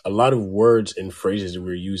 because a lot of words and phrases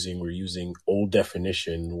we're using old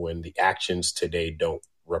definition when the actions today don't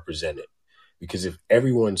represent it. Because if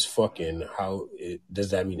everyone's fucking, does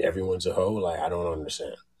that mean everyone's a hoe? Like, I don't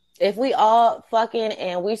understand. If we all fucking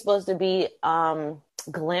and we're supposed to be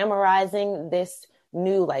glamorizing this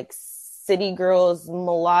new like city girls,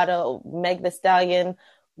 mulatto, Meg the Stallion,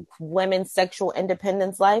 women's sexual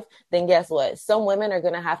independence life, then guess what? Some women are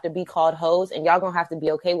gonna have to be called hoes, and y'all gonna have to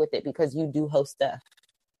be okay with it because you do hoe stuff.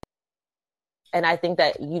 And I think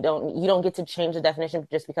that you don't get to change the definition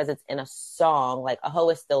just because it's in a song. Like, a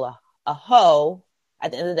hoe is still a hoe.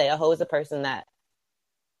 At the end of the day, a hoe is a person that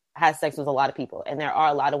has sex with a lot of people, and there are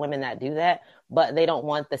a lot of women that do that, but they don't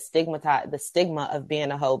want the stigma of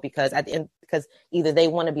being a hoe, because at the end, because either they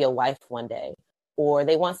want to be a wife one day, or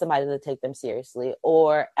they want somebody to take them seriously,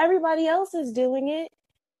 or everybody else is doing it.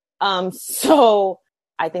 So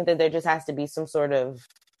I think that there just has to be some sort of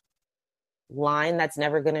line that's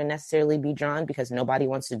never going to necessarily be drawn, because nobody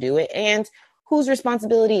wants to do it. And whose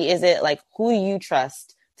responsibility is it? Like, who you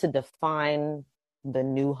trust to define the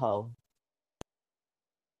new hoe?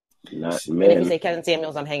 Not And if you men. say Kevin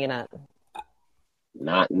Samuels, I'm hanging up.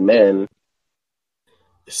 Not men.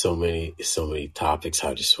 So many topics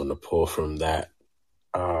I just want to pull from that.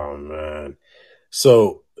 Oh man.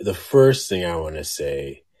 So the first thing I want to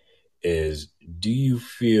say is, do you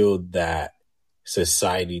feel that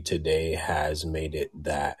society today has made it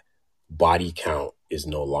that body count is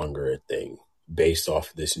no longer a thing based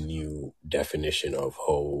off this new definition of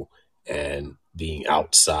hoe and being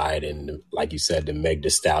outside, and like you said, the Meg the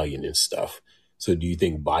Stallion and stuff? So do you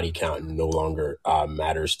think body count no longer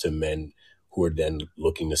matters to men who are then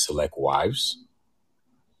looking to select wives?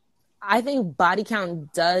 I think body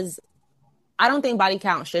count does. I don't think body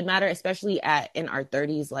count should matter, especially in our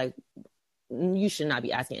 30s. Like, you should not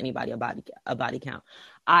be asking anybody a body count.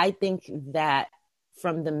 I think that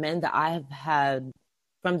from the men that I've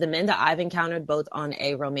encountered, both on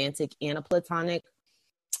a romantic and a platonic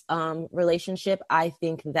relationship, I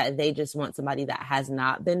think that they just want somebody that has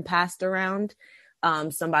not been passed around,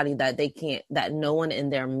 somebody that no one in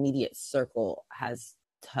their immediate circle has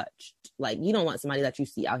touched. Like, you don't want somebody that you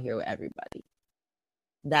see out here with everybody.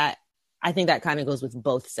 That, I think that kind of goes with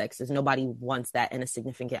both sexes. Nobody wants that in a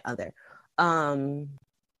significant other. Yeah.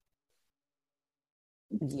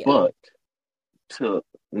 But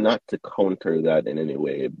not to counter that in any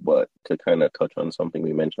way, but to kind of touch on something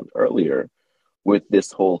we mentioned earlier, with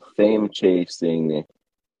this whole fame chasing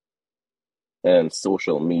and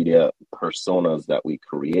social media personas that we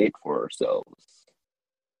create for ourselves,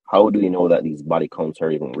 how do we know that these body counts are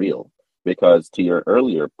even real? Because to your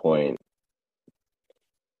earlier point,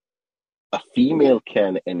 a female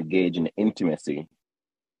can engage in intimacy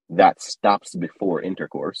that stops before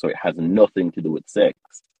intercourse, so it has nothing to do with sex.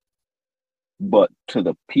 But to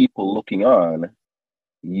the people looking on,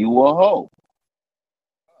 you a hoe.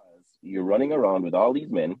 You're running around with all these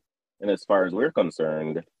men, and as far as we're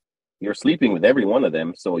concerned, you're sleeping with every one of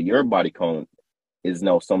them, so your body count is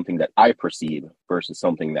now something that I perceive versus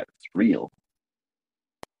something that's real.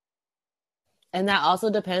 And that also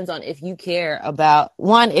depends on if you care about,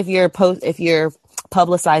 one, if you're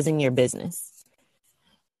publicizing your business.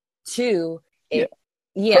 Two, if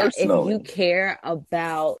you care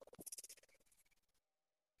about,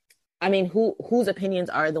 I mean, whose opinions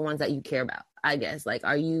are the ones that you care about? I guess, like,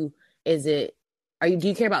 do you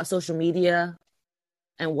care about social media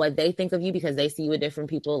and what they think of you because they see you with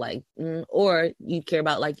different people, like, or you care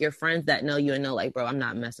about, like, your friends that know you and know, like, bro, I'm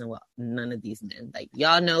not messing with none of these men. Like,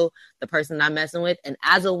 y'all know the person I'm messing with. And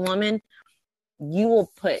as a woman, you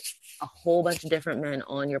will put a whole bunch of different men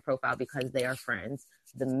on your profile because they are friends.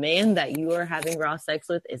 The man that you are having raw sex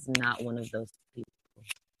with is not one of those people.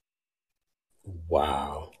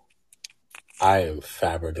 Wow. I am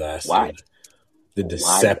flabbergasted. Why? The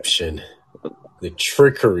deception, the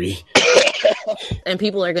trickery. And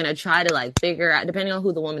people are going to try to, like, figure out, depending on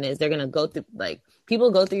who the woman is, they're going to go through, like,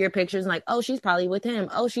 people go through your pictures and, like, oh, she's probably with him.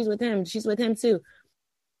 Oh, she's with him. She's with him too.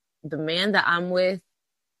 The man that I'm with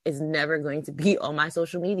is never going to be on my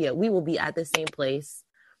social media. We will be at the same place.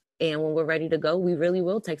 And when we're ready to go, we really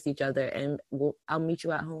will text each other, and I'll meet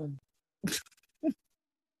you at home.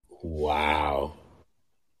 Wow.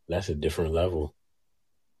 That's a different level.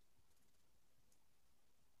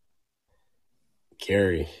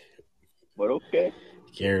 Carrie. But okay.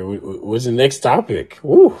 Carrie, what's the next topic?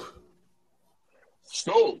 Woo.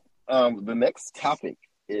 So, the next topic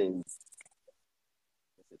is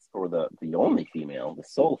it's for the only female, the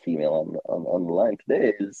sole female on the line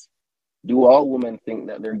today is: do all women think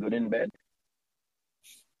that they're good in bed?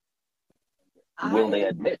 Will they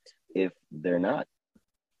admit if they're not,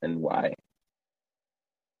 and why?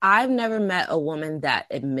 I've never met a woman that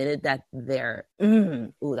admitted that they're.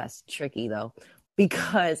 Ooh, that's tricky though,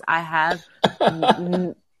 because I have.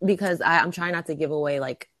 Because I'm trying not to give away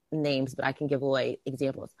like names, but I can give away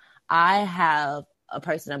examples. I have a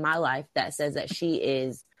person in my life that says that she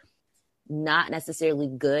is not necessarily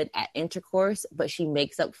good at intercourse, but she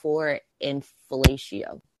makes up for it in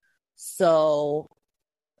fellatio. So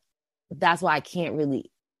that's why I can't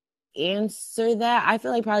really answer that. I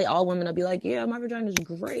feel like probably all women will be like, yeah, my vagina is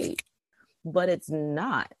great, but it's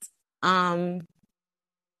not. But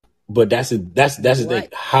that's the thing.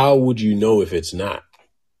 How would you know if it's not?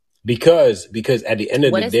 Because at the end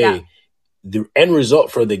of the day, the end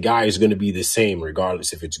result for the guy is going to be the same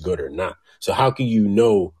regardless if it's good or not. So how can you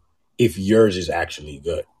know if yours is actually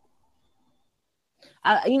good?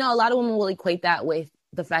 A lot of women will equate that with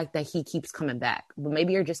the fact that he keeps coming back, but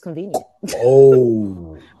maybe you're just convenient.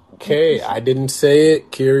 Oh, okay. I didn't say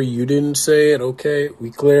it. Kira, you didn't say it. Okay,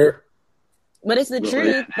 we clear. But it's the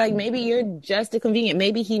truth. Like, maybe you're just a convenient.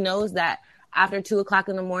 Maybe he knows that after 2:00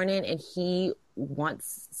 in the morning and he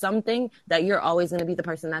wants something, that you're always going to be the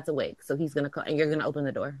person that's awake. So he's going to come and you're going to open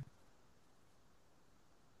the door.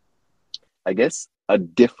 I guess a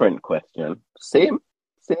different question. Same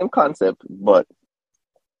concept, but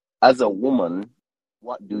as a woman,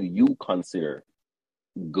 what do you consider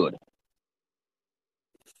good?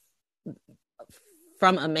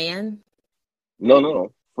 From a man?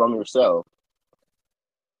 No. From yourself.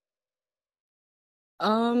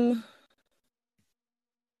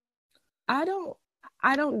 I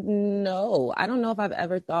don't know. I don't know if I've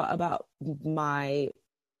ever thought about my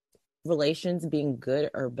relations being good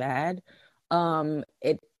or bad. I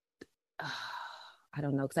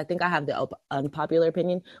don't know, because I think I have the unpopular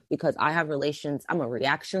opinion because I have relations. I'm a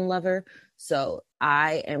reaction lover. So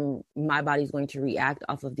my body's going to react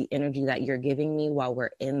off of the energy that you're giving me while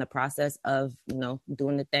we're in the process of,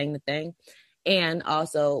 doing the thing. And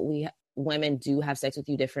also women do have sex with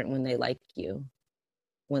you different when they like you.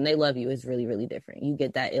 When they love you is really, really different. You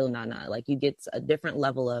get that nana. Like, you get a different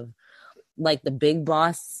level of, like, the big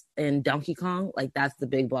boss in Donkey Kong. Like, that's the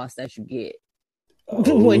big boss that you get.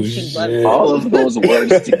 When she loves you. All of those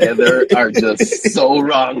words together are just so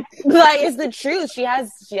wrong. Like, it's the truth. She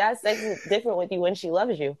has sex different with you when she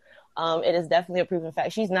loves you. It is definitely a proven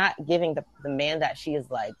fact. She's not giving the man that she is,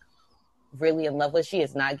 like, really in love with. She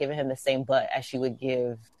is not giving him the same butt as she would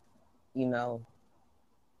give,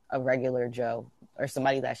 a regular Joe or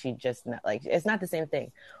somebody that she just not like. It's not the same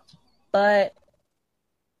thing. But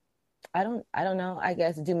I don't know. I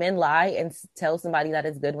guess, do men lie and tell somebody that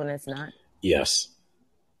it's good when it's not? Yes.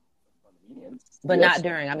 But not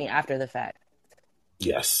during, after the fact.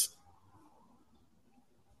 Yes.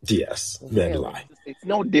 Men lie. It's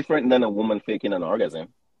no different than a woman faking an orgasm.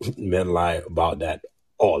 Men lie about that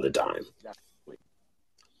all the time.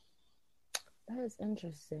 That is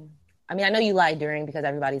interesting. I know you lie during because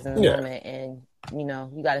everybody's in the moment, and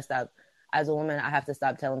you got to stop. As a woman, I have to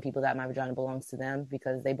stop telling people that my vagina belongs to them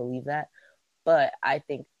because they believe that. But I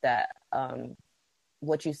think that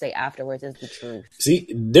what you say afterwards is the truth.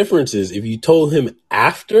 See, difference is if you told him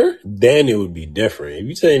after, then it would be different. If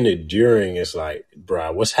you're saying it during, it's like,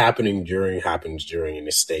 bruh, what's happening during happens during, and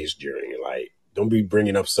it stays during. Like, don't be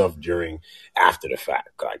bringing up stuff during after the fact.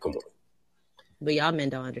 Like, come on. But y'all men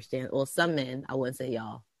don't understand. Well, some men, I wouldn't say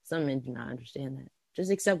y'all. Some men do not understand that.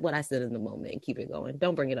 Just accept what I said in the moment and keep it going.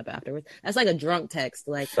 Don't bring it up afterwards. That's like a drunk text.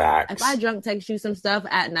 Like, facts. If I drunk text you some stuff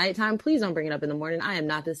at nighttime, please don't bring it up in the morning. I am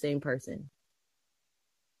not the same person.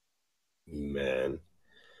 Man,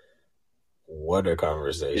 what a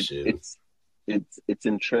conversation. It's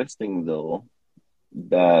interesting though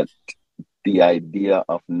that the idea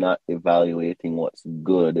of not evaluating what's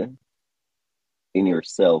good in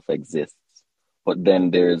yourself exists, but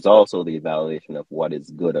then there's also the evaluation of what is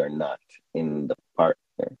good or not in the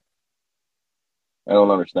partner. I don't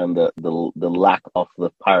understand the lack of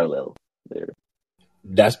the parallel there.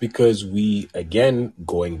 That's because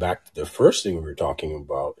going back to the first thing we were talking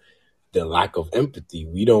about, the lack of empathy.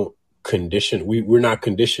 We don't condition. We're not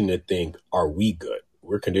conditioned to think, are we good?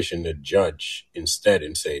 We're conditioned to judge instead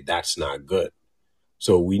and say that's not good.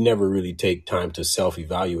 So we never really take time to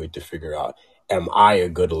self-evaluate to figure out, am I a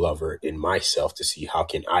good lover in myself to see how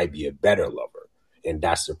can I be a better lover? And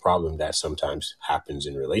that's the problem that sometimes happens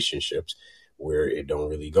in relationships where it don't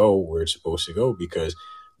really go where it's supposed to go because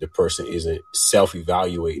the person isn't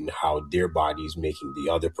self-evaluating how their body is making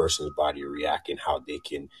the other person's body react and how they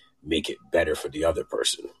can make it better for the other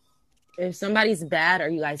person. If somebody's bad, are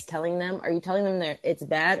you guys telling them? Are you telling them that it's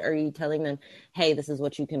bad? Or are you telling them, hey, this is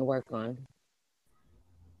what you can work on?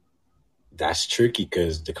 That's tricky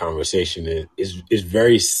because the conversation is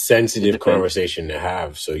very sensitive conversation to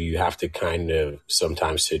have. So you have to kind of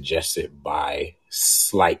sometimes suggest it by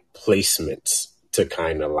slight placements to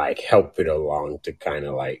kind of like help it along to kind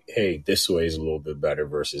of like, hey, this way is a little bit better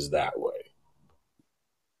versus that way.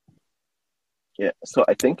 Yeah, so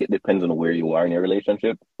I think it depends on where you are in your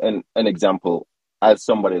relationship. And an example, as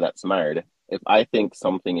somebody that's married, if I think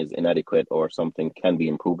something is inadequate or something can be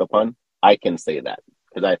improved upon, I can say that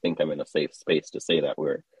because I think I'm in a safe space to say that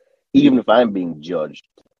where even if I'm being judged,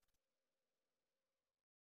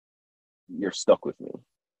 you're stuck with me.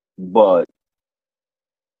 But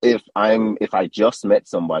if I just met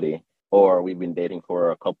somebody or we've been dating for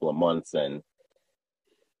a couple of months and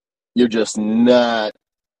you're just not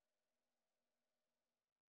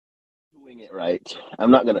doing it right, I'm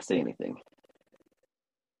not going to say anything.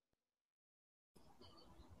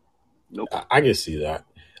 Nope. I can see that.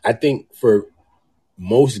 I think for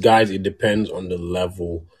most guys, it depends on the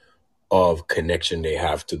level of connection they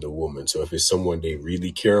have to the woman. So if it's someone they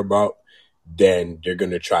really care about, then they're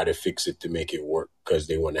going to try to fix it to make it work because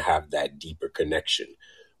they want to have that deeper connection.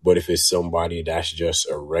 But if it's somebody that's just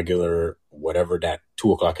a regular, whatever, that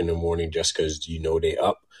 2:00 in the morning, just because you know they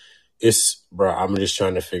up, it's, bro, I'm just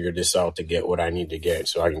trying to figure this out to get what I need to get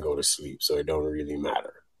so I can go to sleep. So it don't really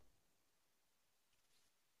matter.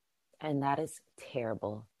 And that is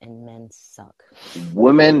terrible. And men suck.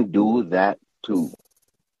 Women do that too.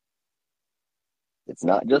 It's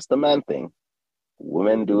not just a man thing.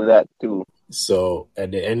 Women do that too. So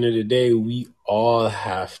at the end of the day, we all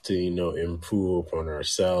have to, improve upon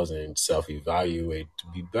ourselves and self-evaluate to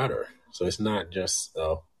be better. So it's not just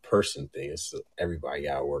a person thing. It's everybody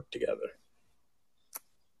got to work together.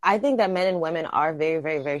 I think that men and women are very,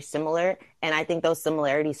 very, very similar. And I think those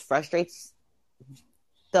similarities frustrates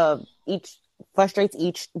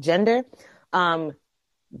each gender.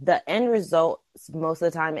 The end result most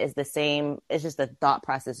of the time is the same. It's just the thought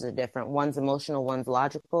processes are different. One's emotional, one's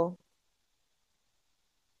logical.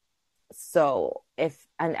 So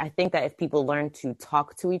I think that if people learn to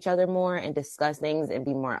talk to each other more and discuss things and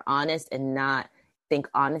be more honest and not think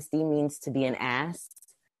honesty means to be an ass,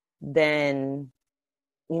 then,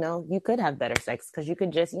 you could have better sex because you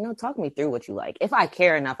could just, talk me through what you like. If I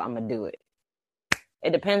care enough, I'm going to do it.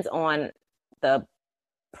 It depends on the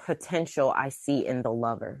potential I see in the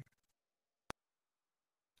lover.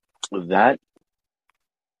 That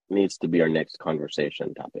needs to be our next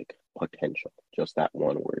conversation topic. Potential. Just that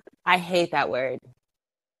one word. I hate that word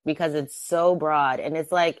because it's so broad and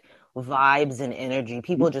it's like vibes and energy.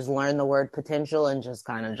 People just learn the word potential and just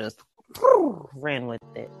kind of just ran with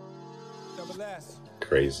it.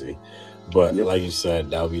 Crazy. But like you said,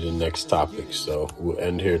 that'll be the next topic. So we'll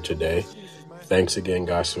end here today. Thanks again,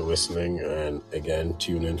 guys, for listening. And again,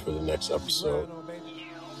 tune in for the next episode.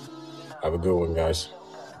 Have a good one, guys.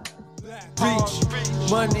 Reach,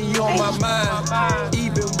 money on my mind,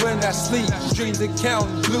 even when I sleep. Dreams of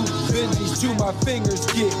counting blue Benjis to my fingers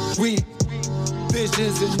get weak.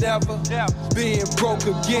 Visions of never being broke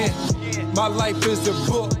again. My life is a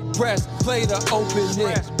book, press play to open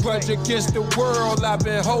it. Grudge against the world, I've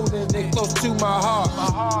been holding it close to my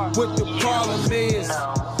heart. What the problem is,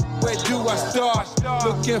 where do I start?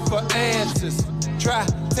 Looking for answers. Try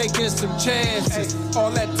taking some chances.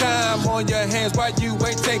 All that time on your hands, why you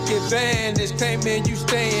ain't take advantage? Claiming you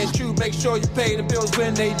staying true, make sure you pay the bills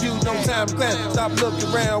when they do. No time to plan. Stop looking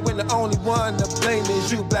around when the only one to blame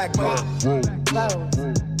is you, black man. Rose,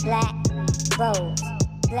 black, rose,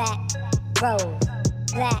 black, rose,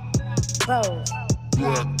 black, rose,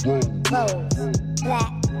 black, rose,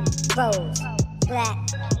 black, rose, black,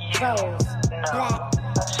 rose, black,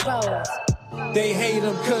 rose. They hate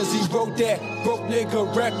him cause he wrote that broke nigga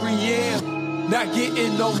Requiem. Not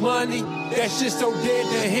getting no money, that shit so dead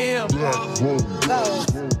to him. Rose,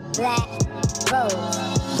 black, rose,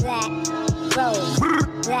 black, rose,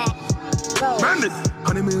 black, rose.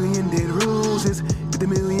 100 million dead roses, 50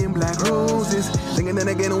 million black roses. Thinking that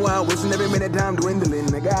again, while wasting every minute time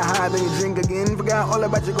dwindling. I got high, then you drink again. Forgot all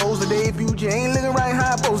about your goals today. Future ain't looking right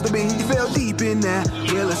how it's supposed to be. You fell deep in that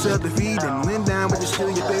well of self-defeat and went down, but you still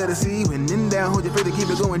you fail to see. When in doubt, hold your faith to keep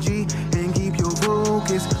it going, G, and keep your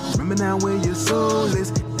focus. Remember now where your soul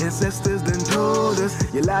is. ancestors done told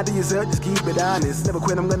us. You lie to yourself, just keep it honest. Never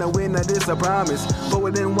quit, I'm gonna win, now this I promise.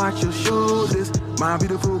 Forward and watch your shoulders, my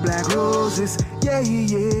beautiful black roses. Yeah,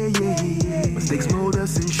 yeah, yeah, yeah. Mistakes mold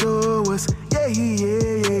us and show us. Yeah, yeah,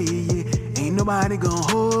 yeah, yeah. Ain't nobody gonna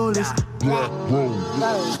hold us. Black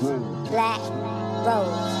rose, black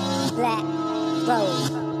rose, black rose,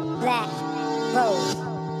 black rose,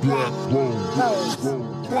 black rose,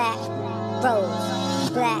 black rose,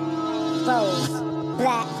 black rose,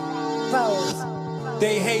 black rose.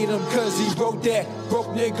 They hate him cause he wrote that broke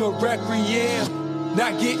nigga Requiem.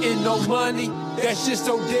 Not getting no money, that shit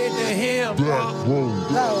so dead to him. Black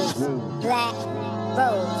rose, black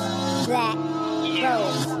rose, black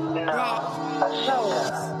rose, black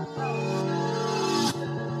rose.